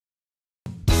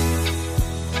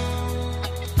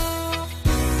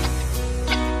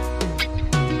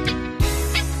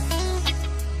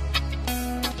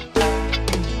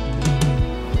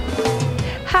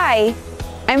Hi,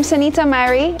 I'm Sanneta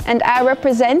Myrie and I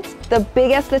represent the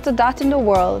biggest little dot in the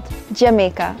world,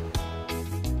 Jamaica.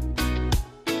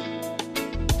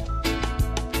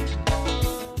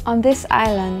 On this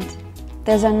island,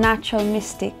 there's a natural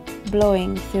mystic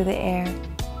blowing through the air.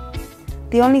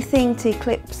 The only thing to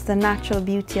eclipse the natural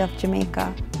beauty of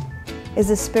Jamaica is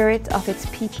the spirit of its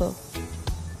people.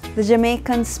 The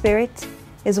Jamaican spirit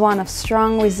is one of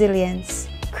strong resilience,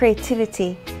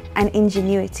 creativity, and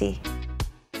ingenuity.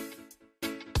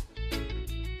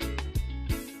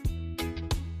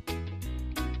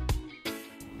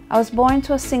 I was born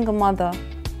to a single mother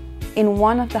in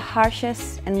one of the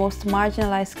harshest and most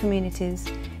marginalized communities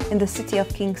in the city of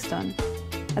Kingston.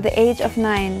 At the age of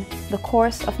 9, the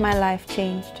course of my life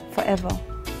changed forever.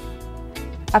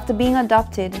 After being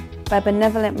adopted by a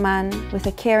benevolent man with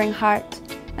a caring heart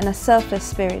and a selfless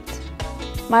spirit,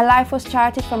 my life was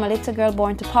charted from a little girl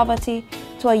born to poverty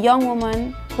to a young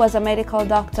woman who, as a medical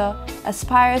doctor,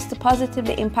 aspires to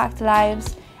positively impact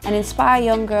lives and inspire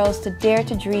young girls to dare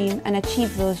to dream and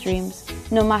achieve those dreams,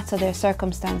 no matter their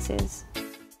circumstances.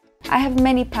 I have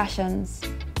many passions.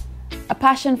 A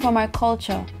passion for my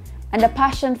culture and a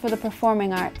passion for the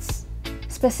performing arts,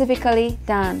 specifically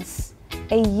dance,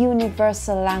 a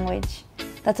universal language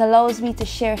that allows me to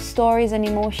share stories and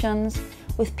emotions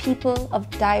with people of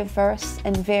diverse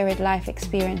and varied life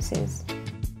experiences.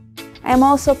 I am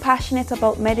also passionate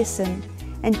about medicine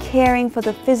and caring for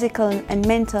the physical and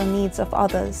mental needs of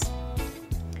others.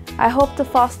 I hope to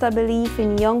foster belief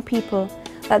in young people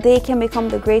that they can become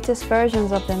the greatest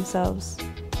versions of themselves.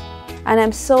 And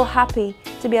I'm so happy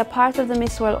to be a part of the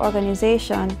Miss World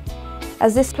organization,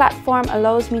 as this platform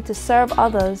allows me to serve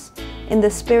others in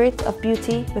the spirit of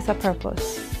beauty with a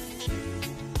purpose.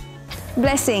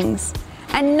 Blessings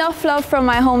and enough love from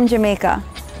my home Jamaica.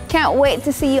 Can't wait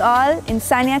to see you all in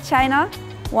Sanya, China.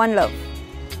 One love.